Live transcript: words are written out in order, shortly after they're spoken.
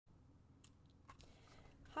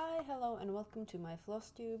Hi, hello, and welcome to my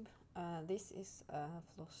Flosstube. This is a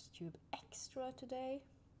Flosstube extra today.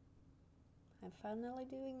 I'm finally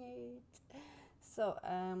doing it. So,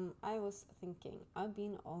 I was thinking, I've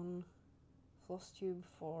been on Flosstube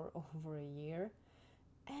for over a year,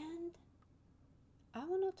 and I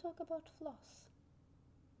want to talk about floss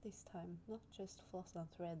this time. Not just floss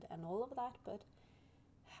and thread and all of that, but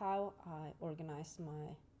how I organize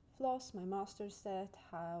my floss, my master set,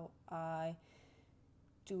 how I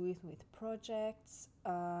do it with projects,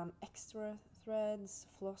 extra threads,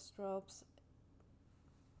 floss drops,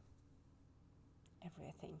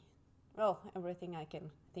 everything. Well, everything I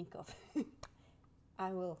can think of.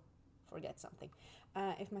 I will forget something.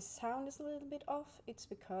 If my sound is a little bit off, it's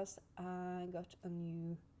because I got a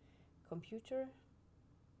new computer.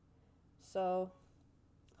 So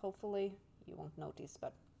hopefully you won't notice,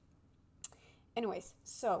 but anyways,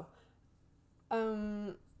 so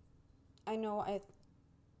I know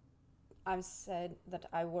I've said that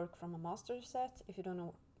I work from a master set. If you don't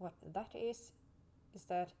know what that is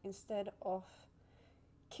that instead of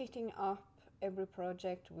kitting up every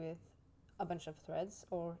project with a bunch of threads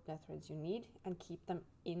or the threads you need and keep them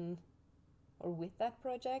in or with that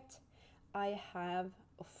project, I have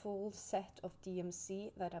a full set of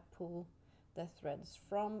DMC that I pull the threads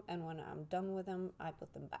from, and when I'm done with them, I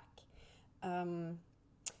put them back.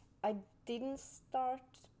 I didn't start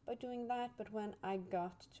by doing that, but when I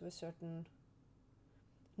got to a certain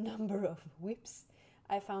number of whips,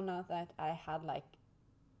 I found out that I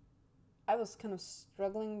was kind of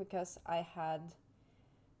struggling because I had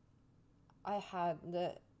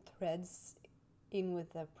the threads in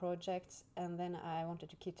with the projects, and then I wanted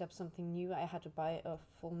to kit up something new. I had to buy a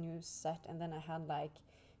full new set, and then I had like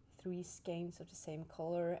 3 skeins of the same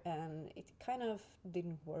color, and it kind of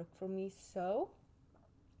didn't work for me. So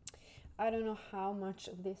I don't know how much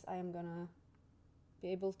of this I am gonna be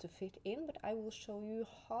able to fit in, but I will show you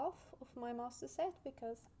half of my master set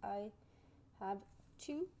because I have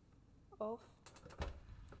 2 of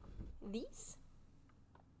these.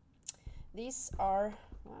 These are,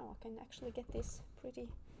 wow, I can actually get this pretty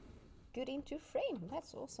good into frame.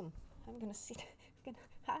 That's awesome. I'm gonna sit,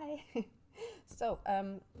 hi. So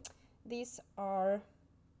these are,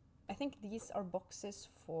 I think these are boxes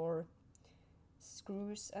for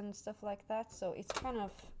screws and stuff like that, so it's kind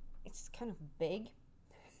of big.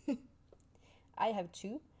 I have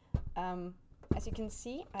 2. As you can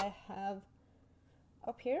see, I have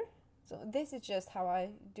up here, so this is just how I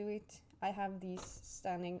do it. I have these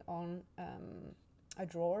standing on a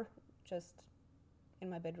drawer just in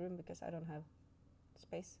my bedroom because I don't have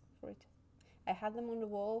space for it. I had them on the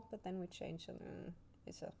wall, but then we changed, and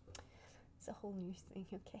it's a whole new thing.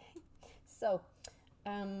 Okay, so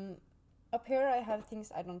up here I have things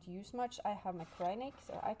I don't use much. I have my Krynic,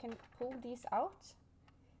 so I can pull these out.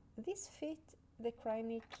 These fit the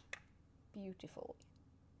Krynic beautifully.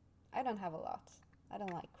 I don't have a lot. I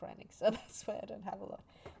don't like Krynics, so that's why I don't have a lot.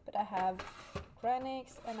 But I have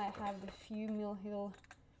Krynics, and I have the few Mill Hill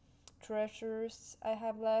treasures I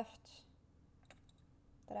have left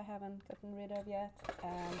that I haven't gotten rid of yet.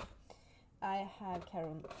 And I have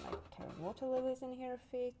Karen water lilies in here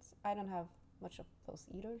fit. I don't have much of those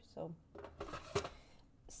either,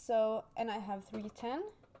 so and I have 310,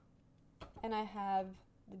 and I have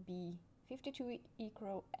the B52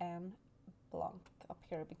 Ecro and Blanc up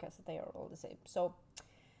here because they are all the same. So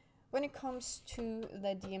when it comes to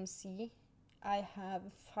the DMC, I have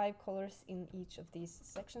 5 colors in each of these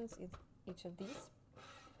sections, in each of these.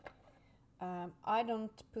 I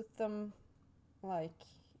don't put them like,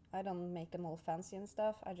 I don't make them all fancy and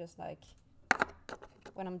stuff. I just like,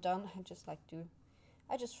 when I'm done, I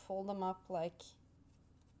just fold them up like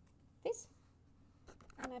this,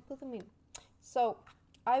 and I put them in. So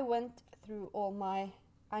I went through all my,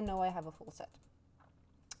 I know I have a full set,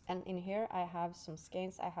 and in here I have some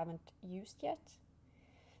skeins I haven't used yet.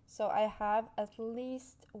 So I have at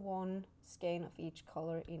least 1 skein of each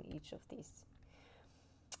color in each of these.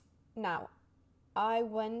 Now, I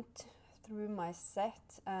went through my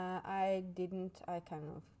set. I kind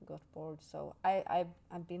of got bored, so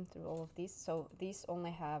I've been through all of these. So these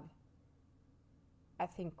only have, I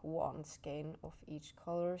think, 1 skein of each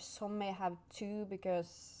color. Some may have 2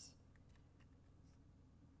 because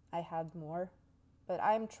I had more, but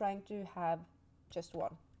I'm trying to have just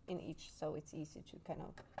 1 in each, so it's easy to kind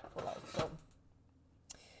of pull out. So,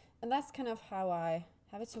 and that's kind of how I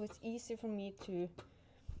have it, so it's easy for me to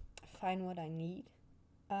find what I need.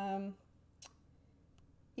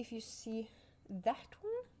 If you see that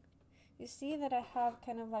one, you see that I have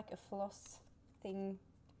kind of like a floss thing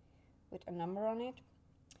with a number on it.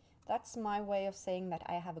 That's my way of saying that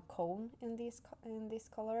I have a cone in this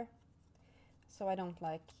color, so I don't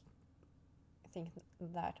like think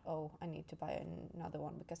that, oh, I need to buy another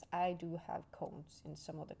one, because I do have cones in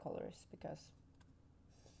some of the colors, because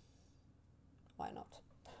why not?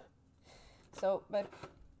 So, but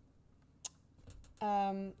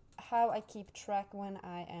how I keep track when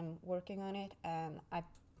I am working on it, and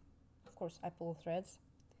of course I pull threads.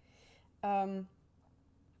 I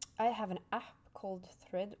have an app called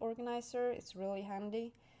Thread Organizer. It's really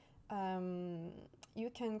handy. You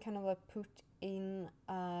can kind of like put in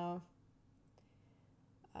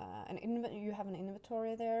you have an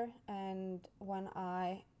inventory there, and when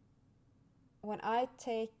I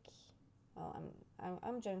take, well,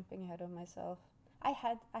 I'm jumping ahead of myself. I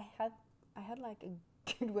had like a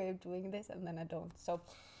good way of doing this, and then I don't. So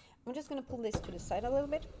I'm just gonna pull this to the side a little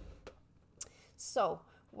bit. So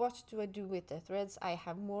what do I do with the threads? I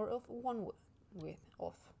have more of one width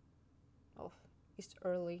off. It's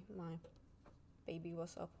early. My baby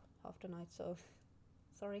was up half the night, so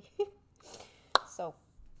sorry. So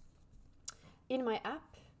in my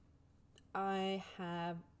app, I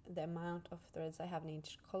have the amount of threads I have in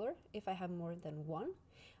each color. If I have more than one,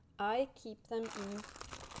 I keep them in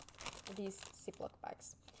these Ziploc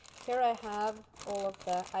bags. Here I have all of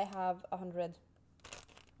I have 100,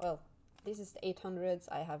 well, this is the 800s,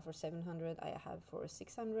 I have for 700, I have for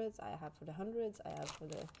 600s, I have for the 100s, I have for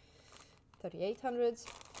the 3800s.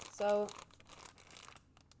 So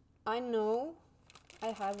I know I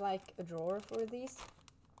have like a drawer for these.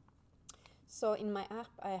 So in my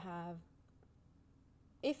app I have,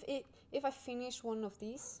 if I finish one of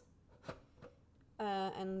these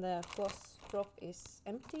and the floss drop is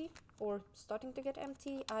empty or starting to get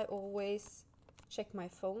empty, I always check my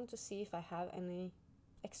phone to see if I have any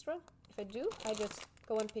extra. If I do, I just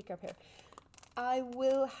go and pick up here. I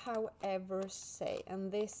will, however, say,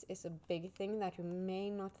 and this is a big thing that you may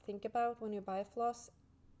not think about when you buy floss,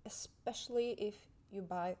 especially if you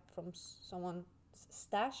buy from someone's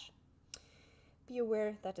stash, be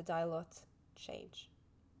aware that the dye lot change.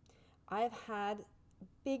 I've had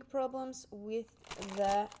big problems with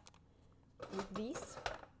these,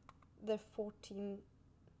 the 14,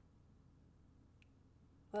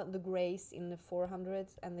 well, the grays in the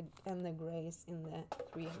 400s and the grays in the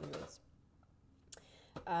 300s.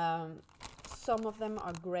 Some of them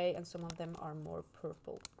are gray and some of them are more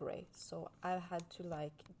purple gray, so I had to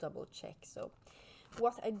like double check. So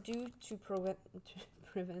what I do to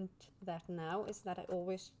prevent that now is that I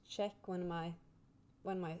always check when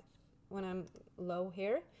I'm low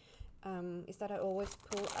here, is that I always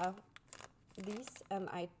pull out these and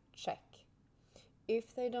I check.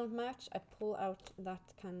 If they don't match, I pull out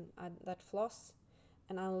that floss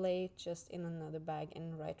and I lay it just in another bag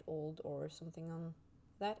and write old or something on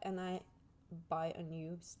that, and I buy a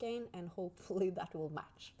new skein and hopefully that will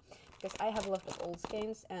match, because I have a lot of old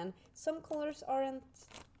skeins and some colors aren't,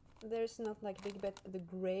 there's not like big, but the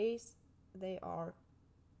grays, they are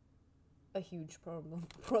a huge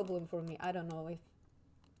problem for me. I don't know if,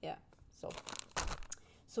 yeah, so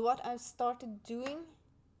what I've started doing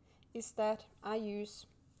is that I used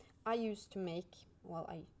to make, well,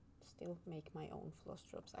 I still make my own floss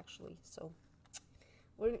drops actually, so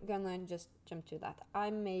we're gonna just jump to that.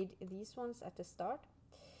 I made these ones at the start.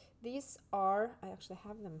 These are, I actually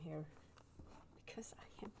have them here because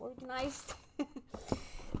I am organized.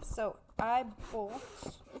 So I bought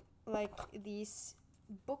like these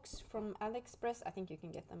books from AliExpress. I think you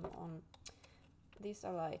can get them on, these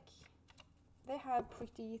are like, they have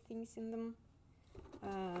pretty things in them.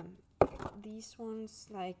 These ones,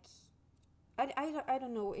 like, I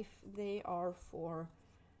don't know if they are for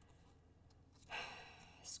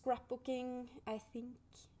scrapbooking. I think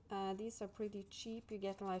these are pretty cheap, you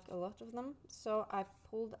get like a lot of them. So I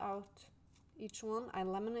pulled out each one, I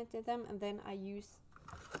laminated them, and then I use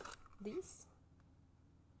these,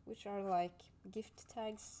 which are like gift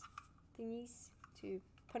tags thingies, to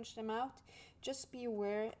punch them out. Just be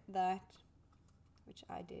aware that, which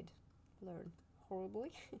I did learn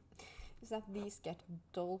horribly, is that these get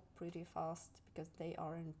dull pretty fast because they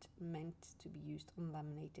aren't meant to be used on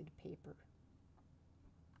laminated paper.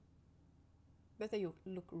 But they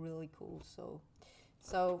look really cool. So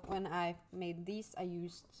when I made these, I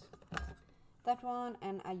used that one,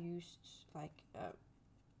 and I used like a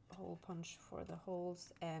hole punch for the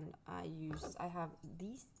holes, and I have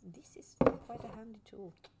these. This is quite a handy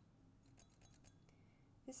tool.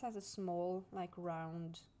 This has a small like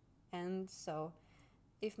round end, so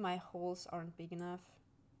if my holes aren't big enough,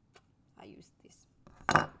 I use this.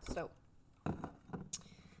 So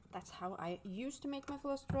that's how I used to make my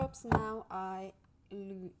floss drops. Now I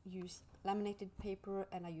use laminated paper,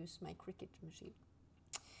 and I use my Cricut machine.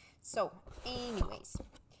 So anyways,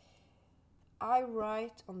 I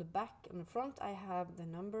write on the back. On the front I have the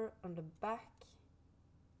number. On the back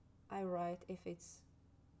I write if it's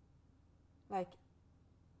like,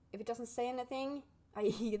 if it doesn't say anything,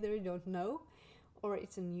 I either don't know or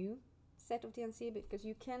it's a new set of DNC, because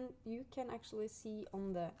you can actually see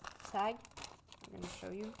on the tag. I'm going to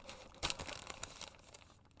show you.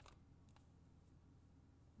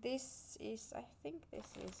 This is, I think this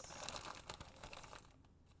is,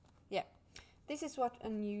 yeah, this is what a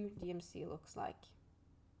new DMC looks like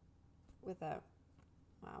with a,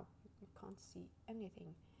 wow, you can't see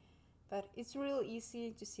anything, but it's real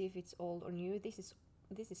easy to see if it's old or new. This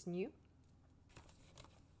is new.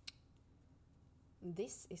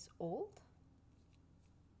 This is old.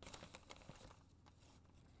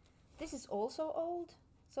 This is also old.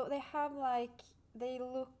 So they have like, they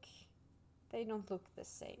don't look the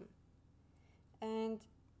same. And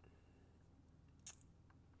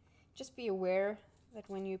just be aware that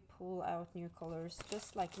when you pull out new colors,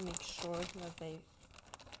 just like make sure that they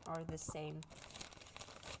are the same.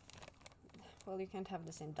 Well, you can't have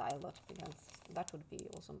the same dialog because that would be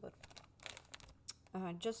awesome, but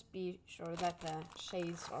just be sure that the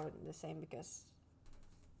shades are the same, because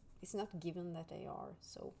it's not given that they are.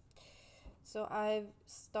 So I've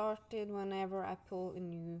started, whenever I pull a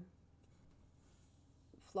new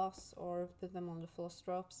floss or put them on the floss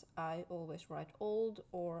drops, I always write old,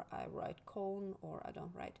 or I write cone, or I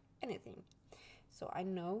don't write anything. So I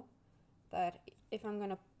know that if I'm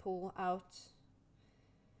gonna pull out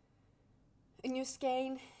a new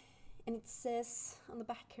skein and it says on the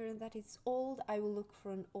back here that it's old, I will look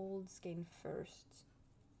for an old skein first.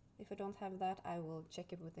 If I don't have that, I will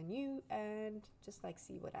check it with a new and just like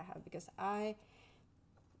see what I have, because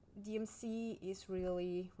DMC is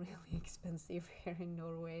really expensive here in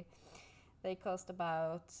Norway. They cost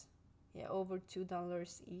about over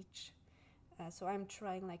 $2 each. So I'm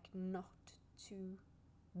trying like not to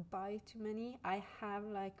buy too many. I have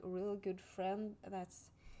like a real good friend that's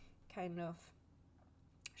kind of,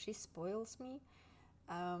 she spoils me.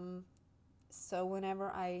 So whenever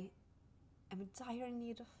I am in dire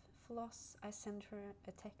need of floss, I send her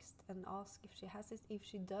a text and ask if she has it. If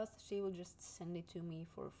she does, she will just send it to me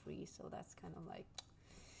for free. So that's kind of like,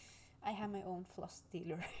 I have my own floss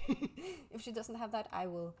dealer. If she doesn't have that, I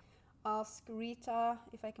will ask Rita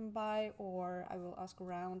if I can buy, or I will ask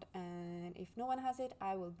around, and if no one has it,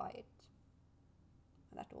 I will buy it.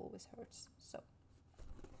 That always hurts. So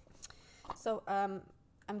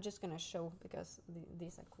I'm just gonna show, because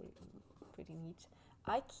these are pretty neat.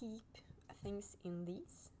 I keep things in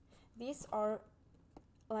these. These are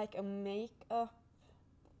like a makeup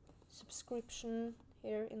subscription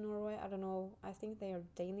here in Norway. I don't know, I think they are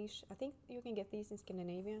Danish. I think you can get these in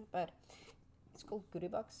Scandinavia, but it's called goodie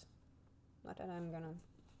box. Not that I'm gonna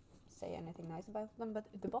say anything nice about them, but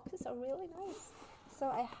the boxes are really nice. So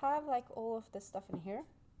I have like all of the stuff in here.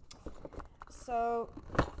 So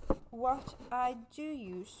what I do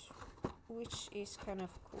use, which is kind of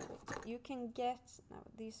cool, you can get, now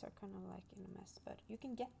these are kind of like in a mess, but you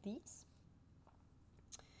can get these.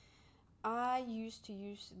 I used to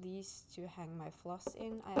use these to hang my floss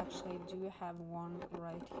in. I actually do have one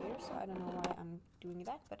right here, so I don't know why I'm doing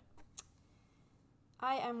that, but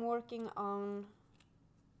I am working on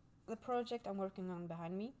the project I'm working on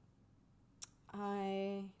behind me.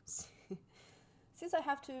 Since I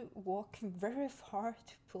have to walk very far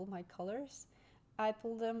to pull my colors, I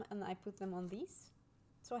pull them and I put them on these.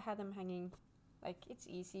 So I had them hanging, like it's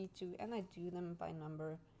easy to, and I do them by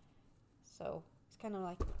number. So it's kind of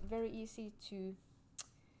like very easy to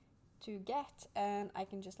get, and I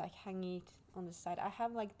can just like hang it on the side. I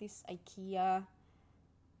have like this IKEA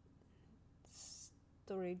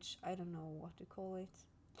storage, I don't know what to call it,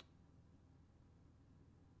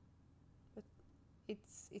 but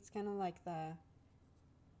it's kind of like the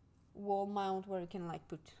wall mount where you can like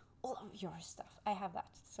put all of your stuff. I have that,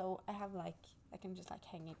 so I have like, I can just like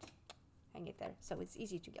hang it there, so it's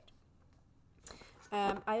easy to get.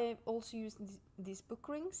 I also use these book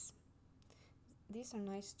rings. These are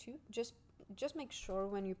nice too. Just make sure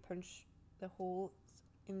when you punch the holes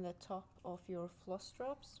in the top of your floss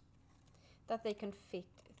drops that they can fit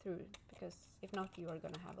through, because if not, you are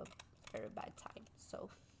gonna have a very bad time. So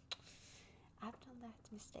I've done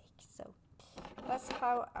that mistake. So that's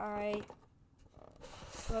how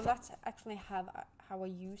that's actually how I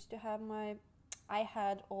used to have my, I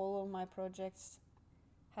had all of my projects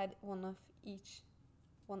had one each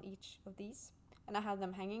of these, and I had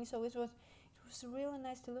them hanging, so it was really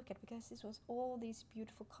nice to look at, because this was all these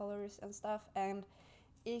beautiful colors and stuff. And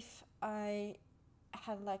if I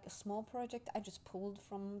had like a small project, I just pulled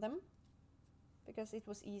from them because it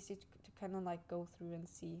was easy to kind of like go through and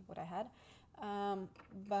see what I had.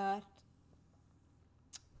 But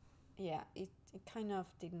yeah, it kind of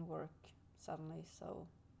didn't work suddenly, so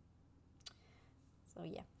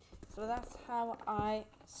yeah. So that's how I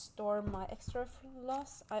store my extra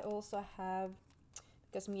floss. I also have,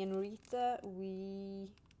 because me and Rita, we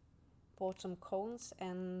bought some cones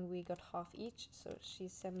and we got half each, so she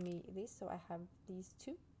sent me this, so I have these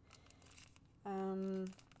two.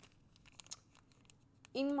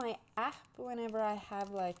 In my app, whenever I have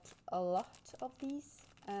like a lot of these,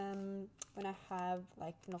 when I have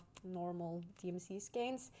like not normal DMC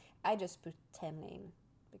skeins, I just put 10 in,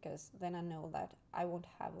 because then I know that I won't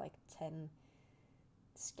have like 10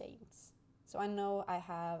 skeins. So I know I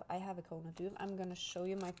have a cone of doom. I'm gonna show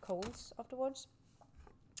you my cones afterwards,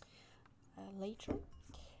 later.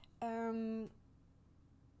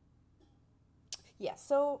 Yeah,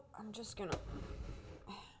 so I'm just gonna,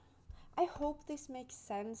 I hope this makes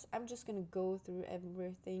sense. I'm just gonna go through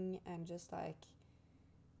everything and just like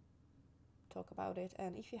talk about it,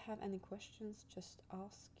 and if you have any questions, just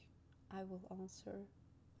ask. I will answer,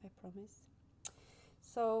 I promise.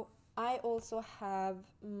 So I also have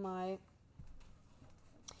my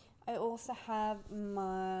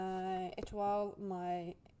étoile,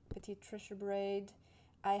 my petite treasure braid.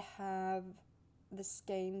 I have the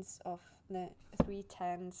skeins of the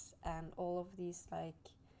 310s and all of these, like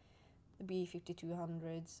the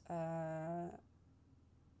B5200s,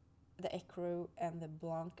 the Ecro and the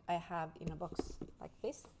Blanc I have in a box like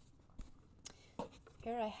this.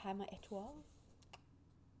 Here I have my étoile,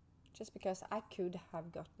 just because I could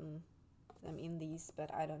have gotten them in these,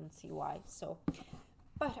 but I don't see why. So,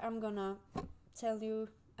 but I'm gonna tell you,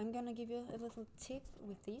 I'm gonna give you a little tip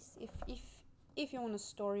with these. If you want to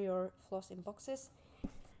store your floss in boxes,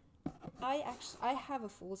 I have a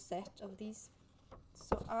full set of these,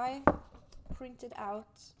 so I printed out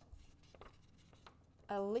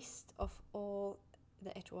a list of all the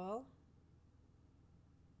étoile,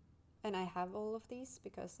 and I have all of these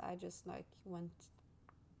because I just like went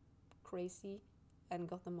crazy and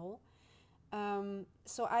got them all.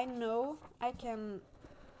 So I know I can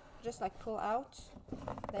just like pull out.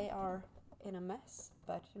 They are in a mess,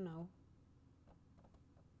 but you know.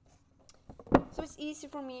 So it's easy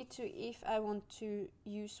for me to, if I want to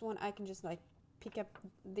use one, I can just like pick up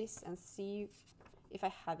this and see if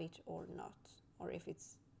I have it or not, or if it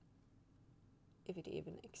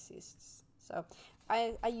even exists. So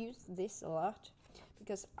I use this a lot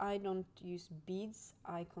because I don't use beads.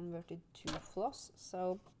 I converted to floss,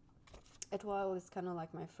 so étoile is kind of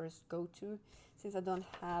like my first go-to, since I don't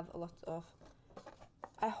have a lot of.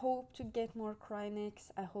 I hope to get more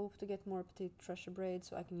Crynics. I hope to get more petite treasure braid,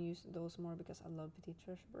 so I can use those more, because I love petite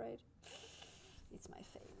treasure braid. It's my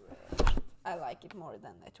favorite. I like it more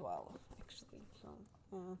than étoile, actually. So,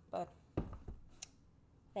 but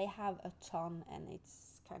they have a ton, and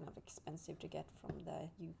it's kind of expensive to get from the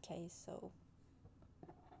UK. So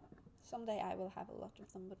someday I will have a lot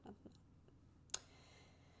of them, but not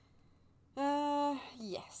now.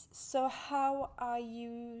 Yes. So how I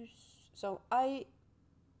use? So I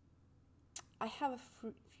have a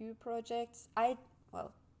few projects. I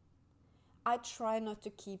try not to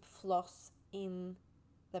keep floss in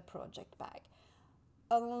the project bag,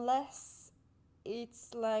 unless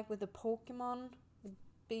it's like with the Pokemon,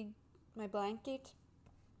 my blanket.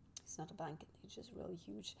 It's not a blanket, it's just really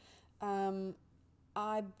huge.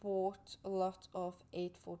 I bought a lot of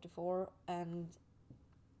 844, and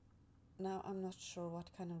now I'm not sure what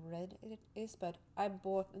kind of red it is, but I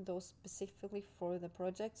bought those specifically for the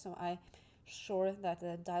project, so I'm sure that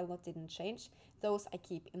the dial knot didn't change. Those I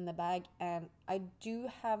keep in the bag, and I do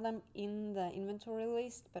have them in the inventory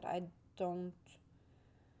list, but I don't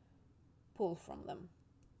pull from them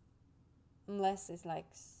unless it's like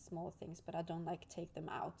small things, but I don't like take them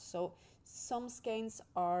out. So some skeins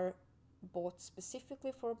are bought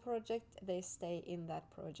specifically for a project, they stay in that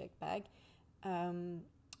project bag.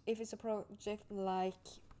 If it's a project like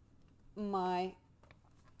my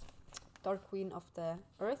Dark Queen of the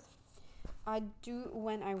Earth, I do,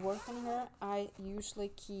 when I work on her, I usually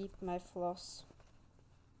keep my floss,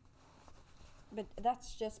 but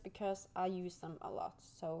that's just because I use them a lot,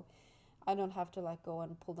 so I don't have to like go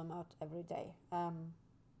and pull them out every day.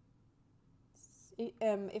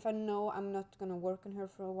 If I know I'm not gonna work on her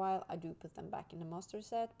for a while, I do put them back in the master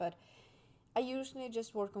set, but I usually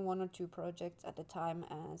just work on 1 or 2 projects at a time,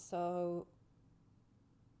 and so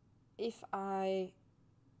if I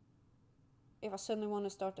if I suddenly want to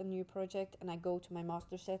start a new project and I go to my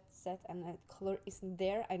master set and the color isn't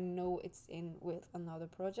there, I know it's in with another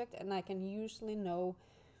project, and I can usually know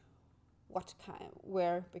what kind,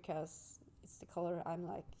 where, because it's the color. I'm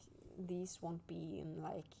like, these won't be in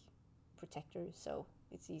like protector, so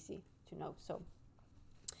it's easy to know. So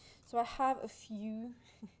I have a few.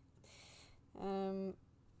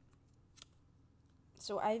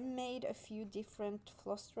 So I made a few different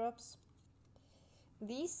floss drops.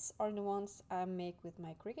 These are the ones I make with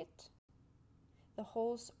my Cricut. The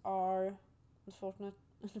holes are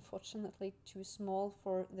unfortunately too small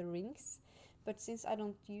for the rings, but since I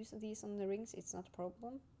don't use these on the rings, it's not a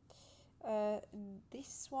problem.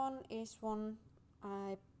 This one is one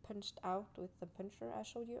I punched out with the puncher I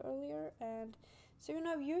showed you earlier, and so you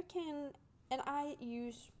know you can, and I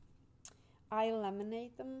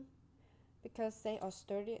laminate them because they are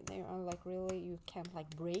sturdy. They are like really, you can't like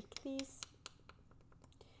break these.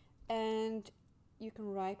 And you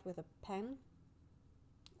can write with a pen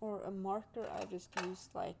or a marker. I just use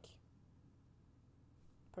like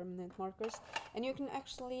permanent markers, and you can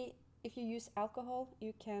actually, if you use alcohol,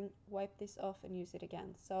 you can wipe this off and use it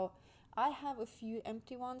again. So I have a few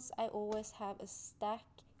empty ones. I always have a stack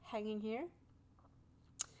hanging here.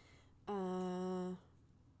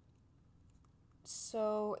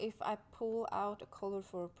 So if I pull out a color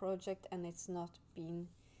for a project and it's not been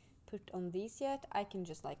put on these yet, I can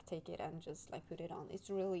just like take it and just like put it on. It's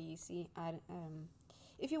really easy.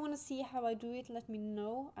 If you want to see how I do it, let me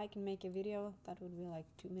know. I can make a video. That would be like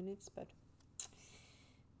 2 minutes, but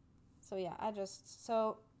so yeah,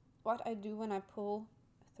 so what I do when I pull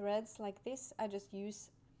threads like this, I just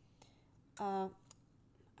use I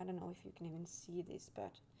don't know if you can even see this,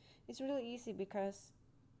 but it's really easy because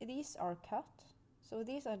these are cut. So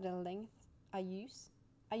these are the length I use.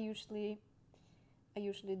 I usually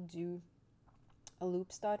do a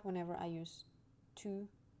loop start whenever I use 2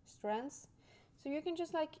 strands. So you can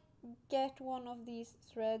just like get one of these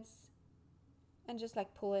threads and just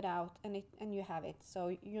like pull it out, and you have it.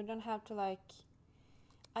 So you don't have to like,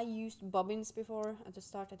 I used bobbins before at the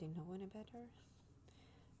start. I didn't know any better,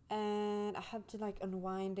 and I had to like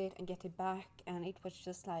unwind it and get it back, and it was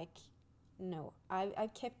just like, no. I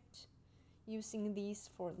kept using these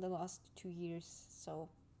for the last 2 years, so,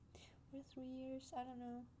 or 3 years, I don't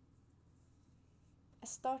know. I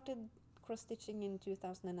started cross stitching in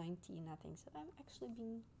 2019, I think, so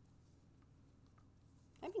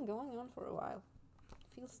I've been going on for a while.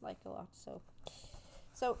 Feels like a lot. So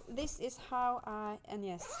this is how and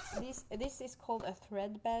yes, this is called a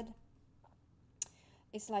thread bed.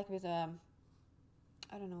 It's like with a,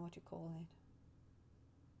 I don't know what you call it,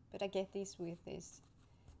 but I get these with this.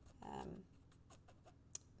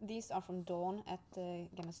 These are from Dawn at the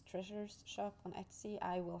Gamma's Treasures shop on Etsy.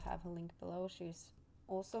 I will have a link below. She's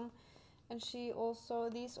awesome, and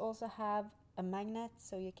these also have a magnet,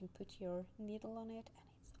 so you can put your needle on it, and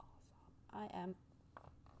it's awesome. I am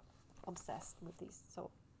obsessed with these. So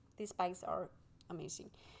these bags are amazing.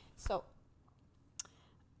 So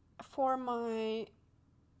for my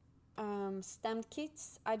stamped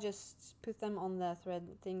kits, I just put them on the thread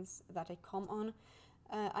things that they come on.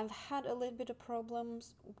 I've had a little bit of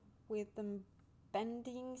problems with them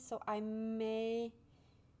bending, so I may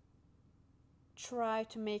try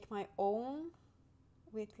to make my own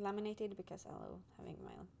with laminated, because I love having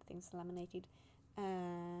my own things laminated.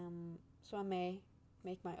 So I may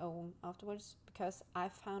make my own afterwards, because I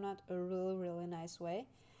found out a really nice way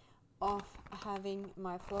of having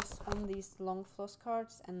my floss on these long floss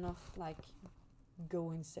cards and not like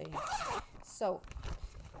go insane. So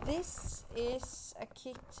this is a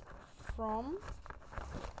kit from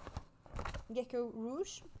Gecko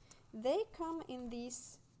Rouge. They come in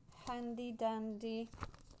these handy dandy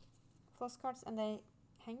floss cards and they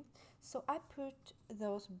hang. So I put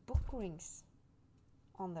those book rings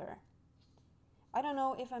on there. I don't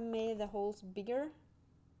know if I made the holes bigger.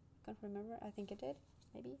 Can't remember. I think I did.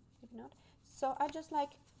 Maybe not. So I just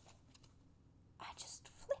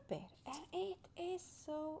flip it, and it is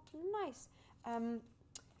so nice.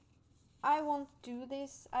 I won't do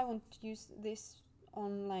this. I won't use this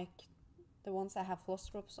on like the ones I have floss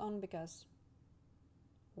drops on, because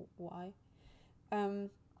why?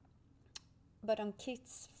 But on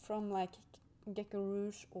kits from like Gecko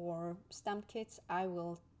Rouge or stamp kits, I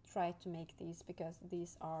will try to make these, because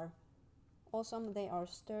these are awesome. They are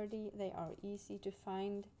sturdy, they are easy to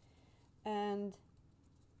find, and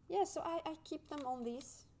yeah, so I keep them on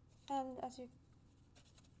these, and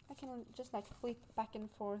I can just like flip back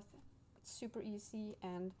and forth. It's super easy,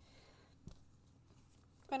 and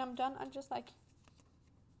when I'm done, I'm just like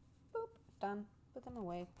boop, done, put them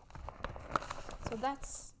away. So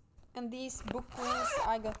that's And these book rings,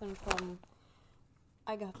 I got them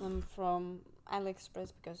from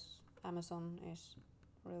AliExpress because Amazon is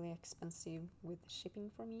really expensive with shipping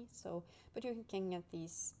for me. So, but you can get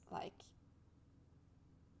these, like,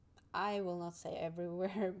 I will not say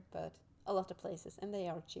everywhere, but a lot of places, and they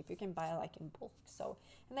are cheap. You can buy like in bulk. So,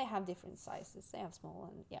 and they have different sizes. They have small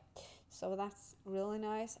and yeah. So that's really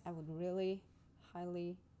nice. I would really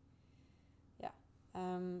highly, yeah.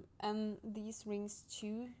 And these rings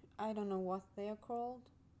too, I don't know what they are called,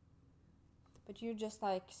 but you just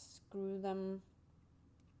like screw them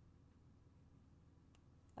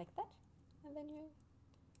like that, and then you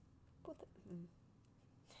put it,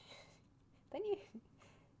 then you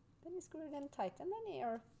screw them tight, and then they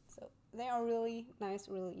are, so they are really nice,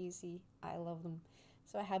 really easy. I love them.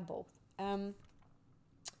 So I have both. I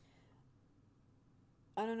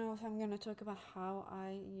don't know if I'm gonna talk about how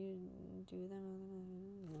you do them.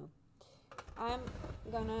 No. I'm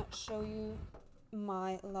gonna show you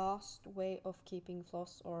my last way of keeping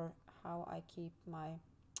floss, or how I keep my...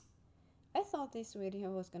 I thought this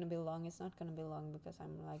video was gonna be long. It's not gonna be long because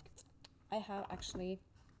I'm like... I have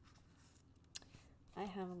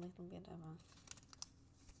a little bit of a...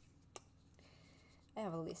 I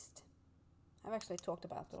have a list. I've actually talked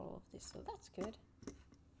about all of this, so that's good.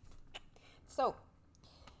 So,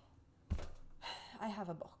 I have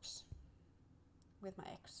a box with my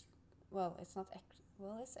extra... Well, it's not extra...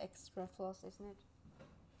 Well, it's extra floss, isn't it?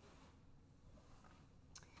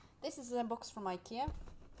 This is a box from IKEA.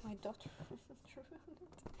 My daughter threw it.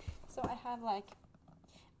 So I have like...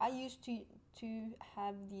 I used to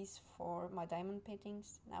have these for my diamond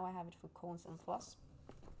paintings. Now I have it for cones and floss.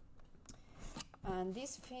 And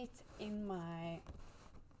these fit in my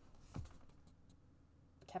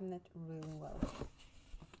cabinet really well.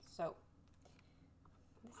 So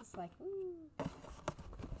this is like,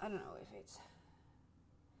 I don't know if it's...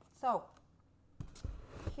 So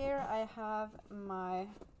here I have my...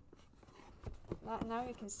 Now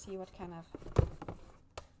you can see what kind of...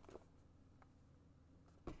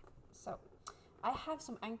 So I have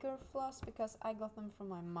some anchor floss because I got them from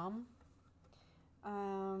my mom.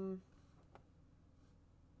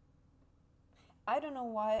 I don't know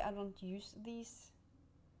why I don't use these.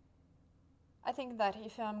 I think that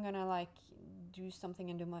if I'm gonna like do something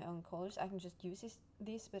and do my own colors, I can just use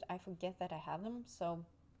these, but I forget that I have them. So,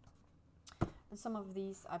 and some of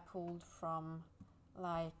these I pulled from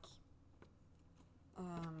like I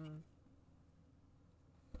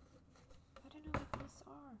don't know what these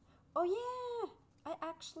are. Oh yeah, I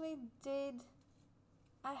actually did.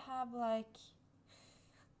 I have like...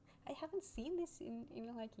 I haven't seen this in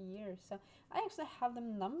like a year, so I actually have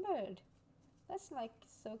them numbered. That's like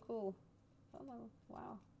so cool. Oh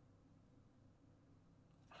wow.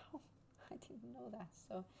 Oh, I didn't know that.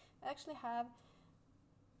 So I actually have...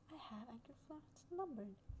 I have anchor floss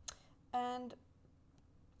numbered, and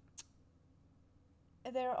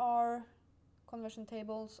there are conversion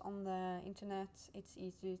tables on the internet. It's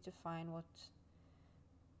easy to find what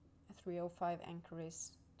a 305 anchor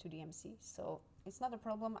is to DMC, so it's not a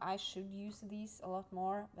problem. I should use these a lot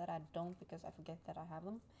more, but I don't because I forget that I have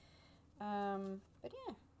them. But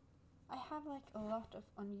yeah, I have like a lot of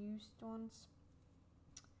unused ones,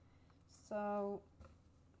 so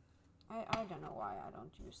I don't know why I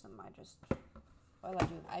don't use them. I just... Well, I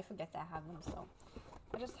do. I forget I have them, so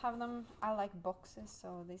I just have them. I like boxes,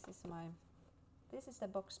 so this is the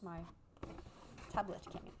box my tablet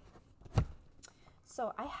came in.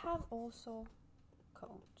 So I have also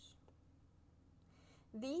cones.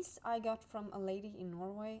 These I got from a lady in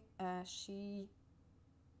Norway. She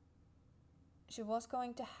was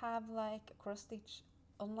going to have like a cross-stitch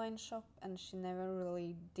online shop, and she never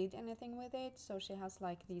really did anything with it. So she has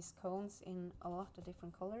like these cones in a lot of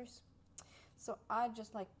different colors. So I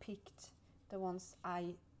just like picked the ones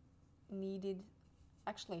I needed.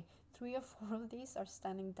 Actually, 3 or 4 of these are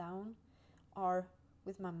standing down, are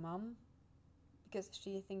with my mom, because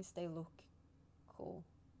she thinks they look cool.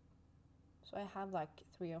 So I have like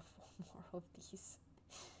 3 or 4 more of these,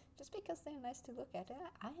 just because they're nice to look at.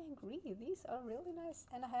 I agree, these are really nice.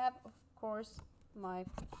 And I have, of course, my...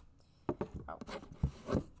 Oh,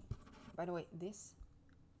 by the way, this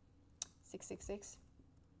 666,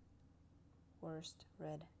 worst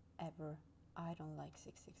red ever. I don't like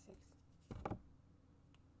 666.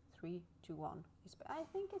 3, 2, 1. I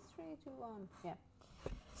think it's 3, 2, 1. Yeah.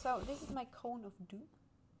 So this is my cone of doom.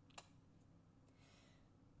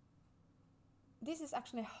 This is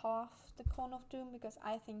actually half the cone of doom, because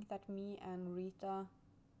I think that me and Rita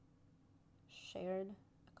shared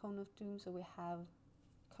a cone of doom, so we have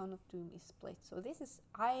cone of doom is split. So this is...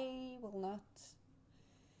 I will not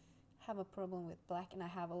have a problem with black, and I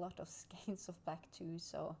have a lot of skeins of black too,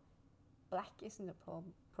 so black isn't a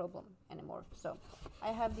problem anymore. So I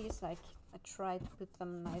have these, like, I try to put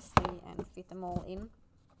them nicely and fit them all in.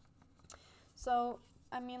 So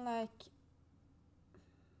I mean, like,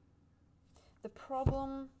 the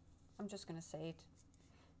problem, I'm just gonna say it,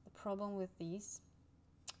 the problem with these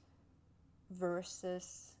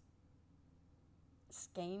versus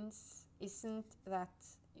skeins isn't that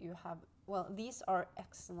you have, well, these are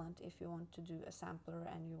excellent if you want to do a sampler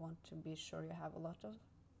and you want to be sure you have a lot of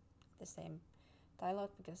the same dye lot,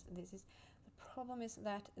 because this is, the problem is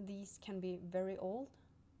that these can be very old,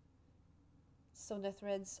 so the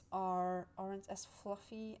threads aren't as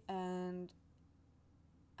fluffy, and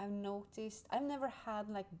I've noticed, I've never had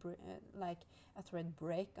like a thread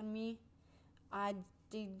break on me. I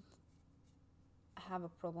did have a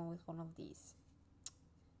problem with one of these,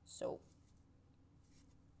 so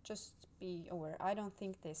just be aware. I don't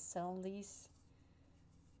think they sell these.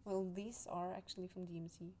 Well, these are actually from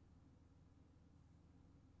DMC,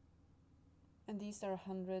 and these are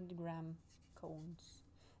 100-gram cones.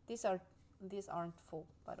 These aren't full,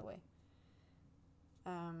 by the way.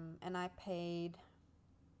 And I paid,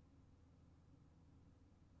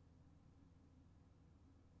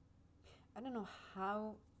 I don't know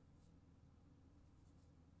how,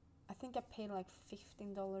 I think I paid like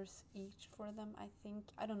 $15 each for them, I think.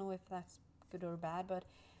 I don't know if that's good or bad, but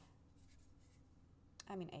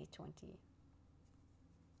I mean $8.20.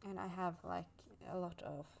 And I have like a lot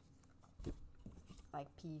of like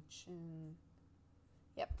peach and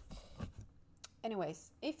yep.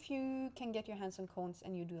 Anyways, if you can get your hands on cones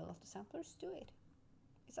and you do a lot of samplers, do it.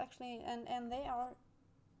 It's actually, and they are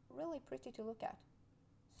really pretty to look at.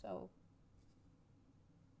 So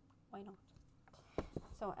why not?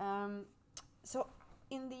 So so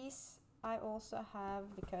in these I also have,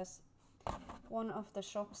 because one of the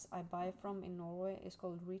shops I buy from in Norway is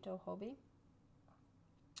called Rito Hobby.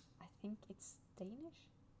 I think it's Danish.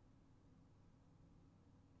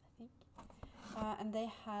 I think. And they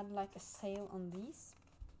had like a sale on these.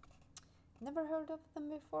 Never heard of them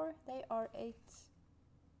before. They are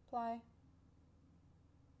 8-ply.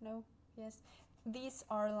 No, yes. These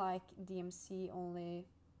are like DMC, only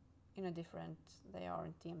in a different, they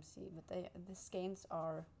aren't DMC, but the skeins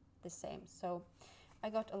are the same. So I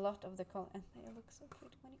got a lot of the color, and they look so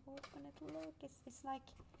pretty when you open it. Look, it's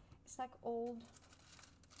like old.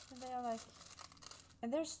 And they are like,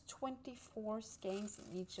 and there's 24 skeins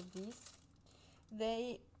in each of these.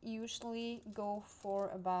 They usually go for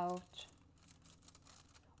about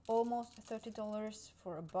almost $30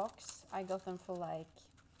 for a box. I got them for like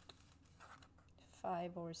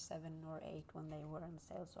 5 or 7 or 8 when they were on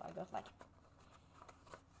sale, so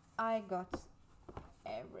I got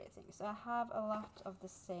everything. So I have a lot of the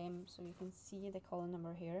same, so you can see the color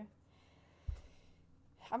number here.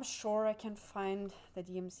 I'm sure I can find the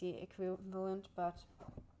DMC equivalent, but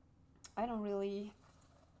I don't really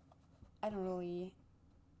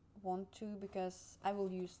want to, because I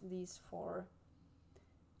will use these for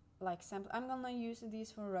like sample. I'm gonna use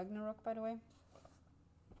these for Ragnarok, by the way.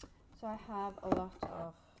 So I have a lot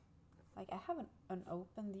of, like, I haven't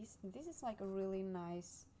unopened these. This is like a really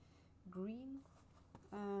nice green,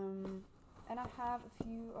 and I have a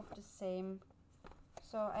few of the same.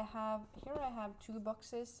 So I have 2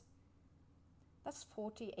 boxes. That's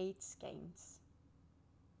 48 skeins.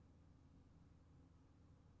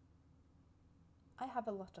 I have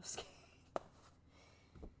a lot of skeins.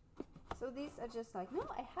 So these are just like, no,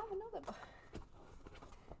 I have another box.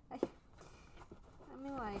 I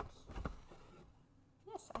mean, like,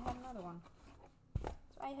 yes, I have another one. So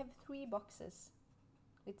I have 3 boxes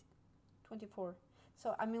with 24.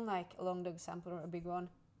 So I mean, like a long dog sampler, a big one,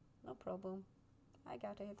 no problem. I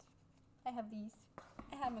got it. I have these.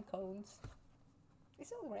 I have my cones.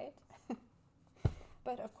 It's all great.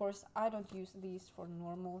 But of course, I don't use these for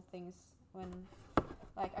normal things. When,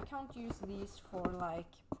 like, I can't use these for like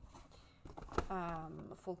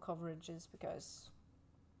full coverages, because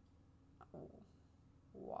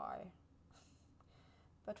why?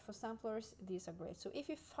 But for samplers, these are great. So if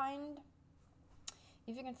you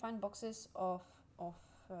can find boxes of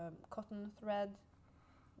cotton thread,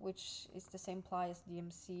 which is the same ply as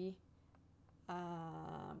DMC,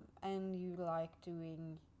 and you like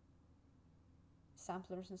doing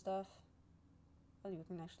samplers and stuff, well, you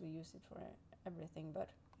can actually use it for everything. But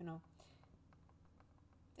you know,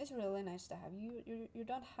 it's really nice to have. You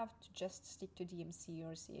don't have to just stick to DMC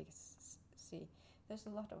or CXC. There's a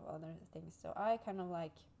lot of other things. So I kind of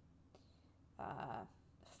like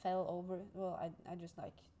fell over. Well, I just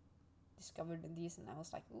like discovered these, and I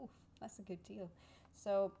was like, ooh, that's a good deal.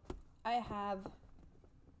 So I have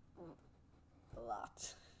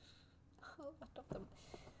lot. A lot of them.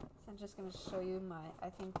 So I'm just gonna show you my, I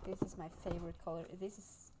think this is my favorite color. This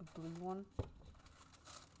is a blue one.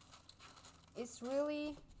 It's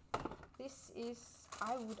really, this is,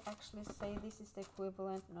 I would actually say this is the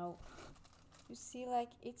equivalent, no, you see, like,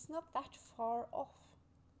 it's not that far off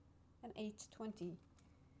an 820.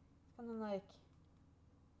 Kind of like,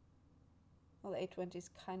 well, 820 is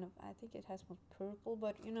kind of, I think it has more purple,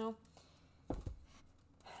 but you know,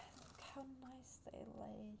 look how nice they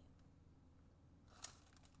lay.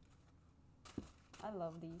 I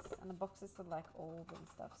love these, and the boxes are like old and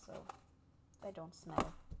stuff, so they don't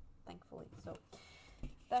smell, thankfully. So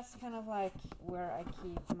that's kind of like where I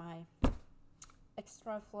keep my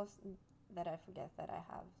extra floss that I forget that I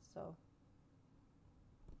have. So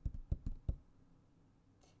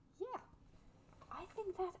yeah, I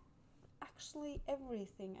think that actually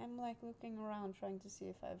everything. I'm like looking around trying to see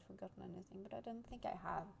if I've forgotten anything, but I don't think I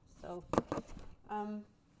have. So I'm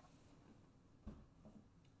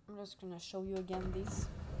just gonna show you again these.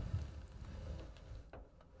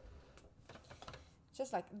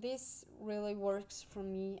 Just like this really works for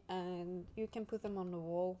me, and you can put them on the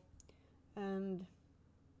wall. And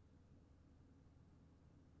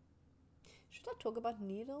should I talk about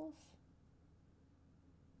needles?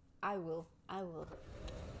 I will. I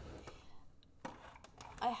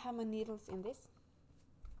have my needles in this.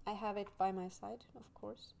 I have it by my side, of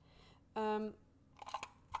course.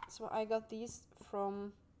 So I got these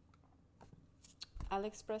from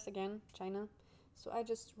AliExpress again, China. So I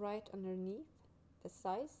just write underneath the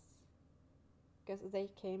size, because they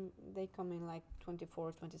come in like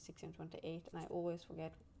 24, 26 and 28, and I always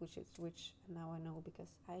forget which is which, and now I know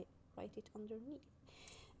because I write it underneath.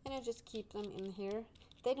 And I just keep them in here.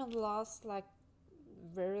 They don't last like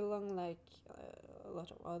very long like a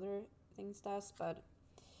lot of other things does, but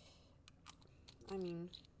I mean,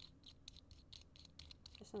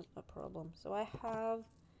 it's not a problem. So I have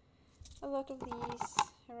a lot of these.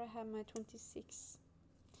 Here I have my 26,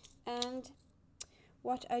 and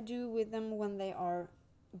what I do with them when they are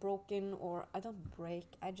broken, or I don't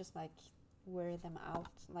break, I just like wear them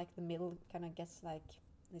out, like the middle kind of gets like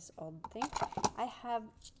this odd thing. I have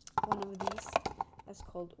one of these that's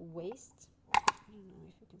called waste. I don't know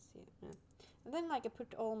if you can see it. Yeah. And then like I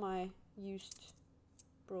put all my used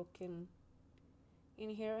broken in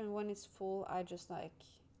here, and when it's full I just like,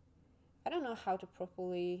 I don't know how to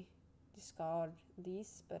properly discard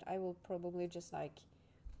these, but I will probably just like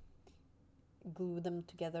glue them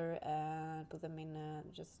together and put them in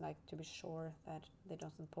just like to be sure that they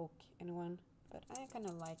doesn't poke anyone. But I kind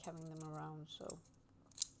of like having them around, so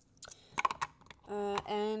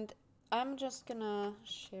and I'm just gonna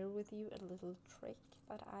share with you a little trick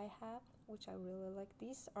that I have, which I really like.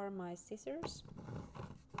 These are my scissors.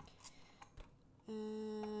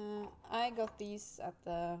 I got these at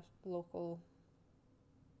the local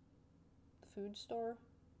food store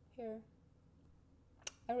here.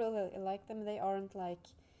 I really like them. They aren't like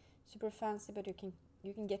super fancy, but you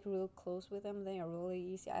can get real close with them. They are really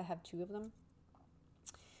easy. I have 2 of them.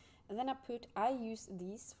 And then I use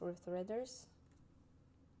these for threaders.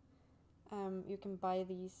 You can buy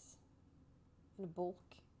these in bulk,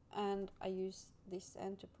 and I use this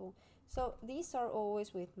end to pull. So these are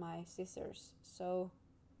always with my scissors, so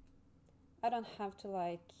I don't have to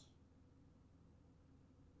like,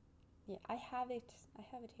 yeah, I have it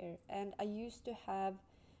here. And I used to have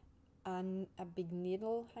a big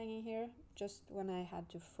needle hanging here just when I had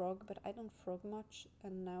to frog, but I don't frog much,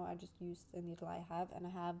 and now I just use the needle I have. And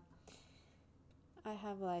I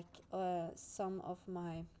have like some of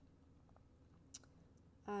my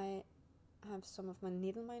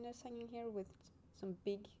needle minders hanging here with some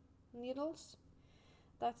big needles.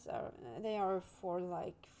 They are for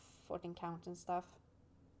like 14 count and stuff,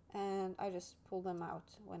 and I just pull them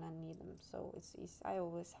out when I need them, so it's easy. I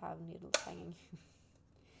always have needles hanging.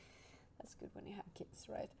 That's good when you have kids,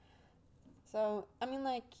 right? So I mean,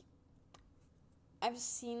 like, I've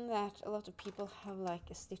seen that a lot of people have like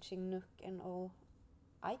a stitching nook and all.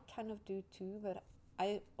 I kind of do too, but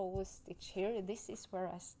I always stitch here. This is where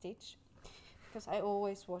I stitch, because I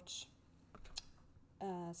always watch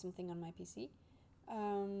something on my PC,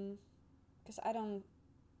 because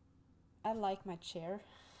I like my chair.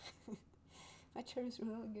 My chair is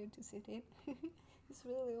really good to sit in. It's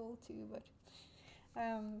really old too, but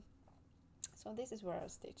so this is where I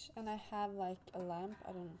stitch. And I have like a lamp.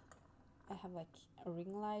 I have like a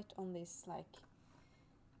ring light on this, like,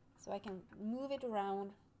 so I can move it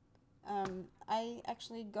around. I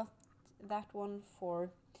actually got that one for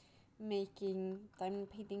making diamond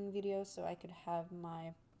painting videos, so I could have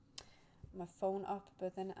my phone up,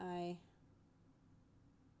 but then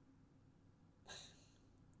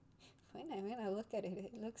when I look at it,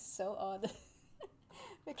 it looks so odd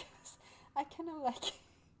because I kind of like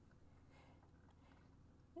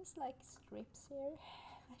there's like strips here.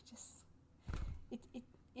 I just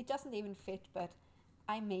it doesn't even fit, but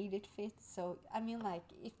I made it fit. So I mean, like,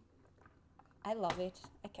 if I love it,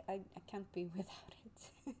 I can't be without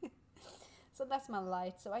it. So that's my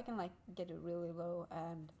light. So I can like get it really low,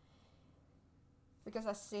 and because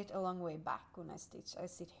I sit a long way back when I stitch, I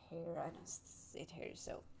sit here and I sit here.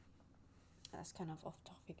 So that's kind of off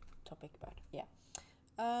topic, but yeah.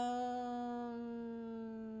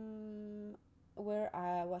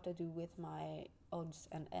 What I do with my odds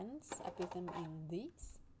and ends, I put them in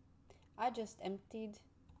these. I just emptied.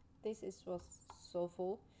 Was so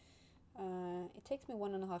full. It takes me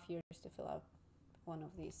 1.5 years to fill out one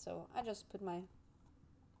of these, so I just put my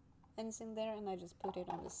ends in there and I just put it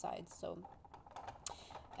on the side. So,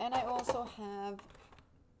 and I also have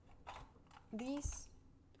these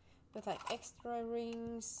with like extra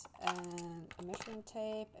rings and a measuring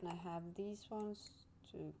tape, and I have these ones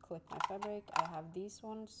to clip my fabric. I have these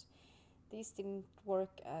ones. These didn't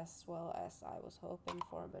work as well as I was hoping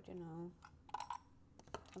for, but you know,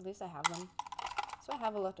 at least I have them. So I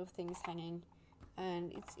have a lot of things hanging,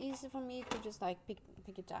 and it's easy for me to just like pick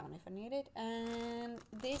it down if I need it. And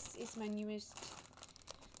this is my newest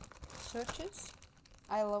searches.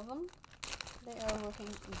 I love them. They are working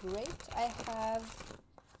great.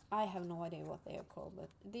 I have no idea what they are called, but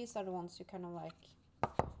these are the ones you kind of like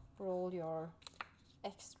roll your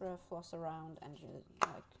extra floss around and you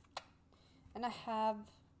like. And I have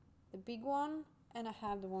the big one and I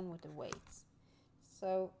have the one with the weights.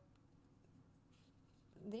 So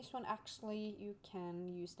this one actually you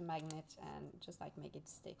can use the magnet and just like make it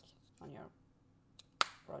stick on your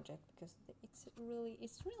project, because it's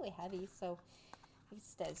really heavy, so it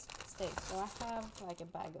stays. So I have like a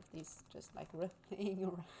bag of these just like laying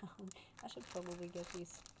around. I should probably get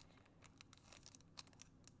these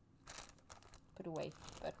put away,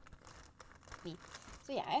 but me.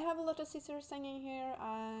 So yeah, I have a lot of scissors hanging here.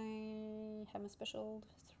 I have a special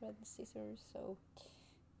thread scissors, so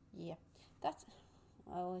yeah, that's,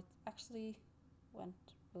 well, it actually went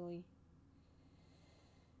really,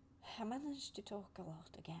 I managed to talk a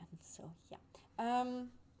lot again, so yeah.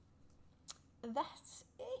 That's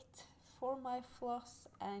it for my floss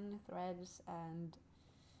and threads and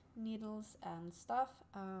needles and stuff.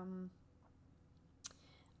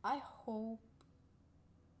 I hope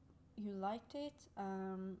you liked it.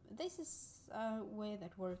 This is a way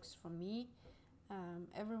that works for me.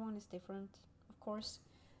 Everyone is different, of course.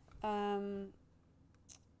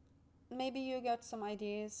 Maybe you got some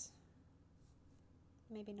ideas,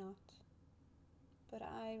 maybe not, but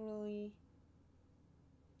I really,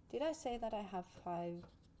 did I say that I have 5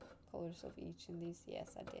 colors of each in these?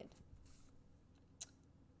 Yes, I did.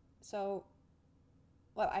 So,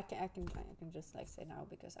 well, I can just like say now,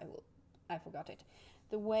 because I forgot it.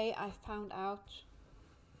 The way I found out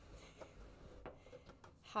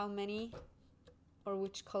how many or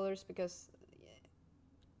which colors, because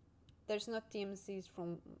there's not DMCs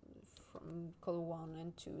from color 1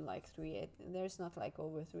 and 2 like 3. There's not like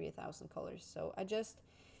over 3,000 colors. So I just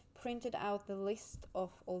printed out the list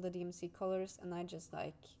of all the DMC colors, and I just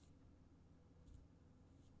like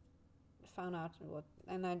found out what,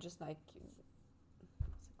 and I just like,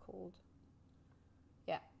 what's it called?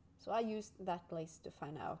 Yeah, so I used that list to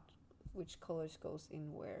find out which colors goes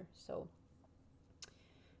in where. So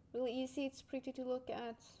really easy, it's pretty to look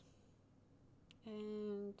at,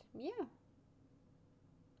 and yeah,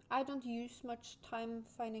 I don't use much time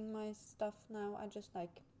finding my stuff now. I just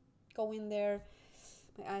like go in there,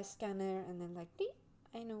 my eye scanner, and then like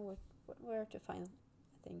I know where to find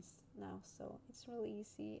things now. So it's really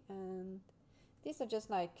easy, and these are just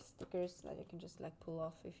like stickers that you can just like pull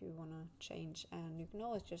off if you want to change, and you can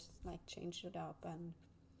always just like change it up and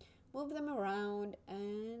move them around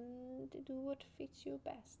and do what fits you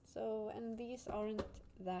best. So, and these aren't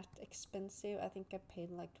that expensive. I think I paid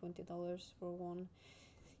like $20 for one.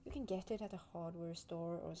 You can get it at a hardware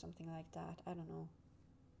store or something like that. I don't know.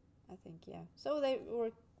 I think, yeah. So they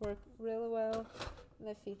work really well.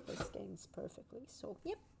 They fit the skeins perfectly. So,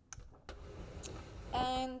 yep.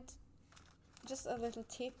 And just a little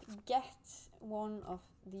tip, get one of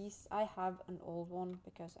these. I have an old one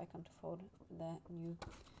because I can't afford the new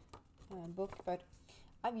book, but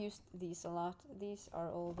I've used these a lot. These are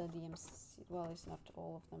all the DMC, well, it's not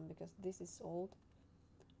all of them because this is old,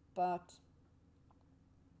 but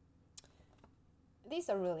these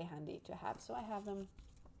are really handy to have. So I have them,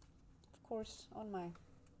 of course, on my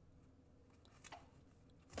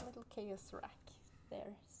little chaos rack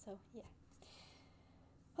there. So yeah.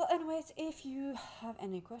 Well, anyways, if you have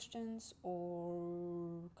any questions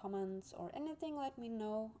or comments or anything, let me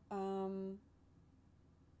know.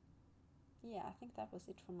 Yeah, I think that was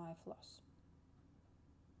it for my floss.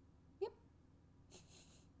 Yep.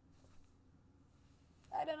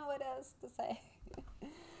 I don't know what else to say.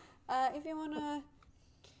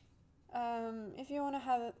 If you wanna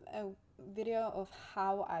have a video of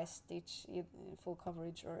how I stitch in full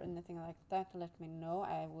coverage or anything like that, let me know.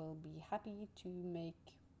 I will be happy to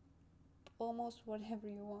make almost whatever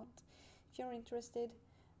you want if you're interested.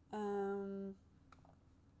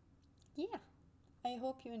 Yeah, I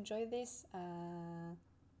hope you enjoy this. Have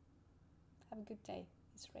a good day.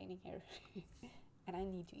 It's raining here and I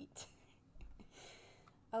need to eat.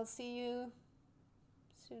 I'll see you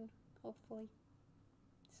soon, hopefully.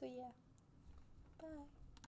 So yeah, bye.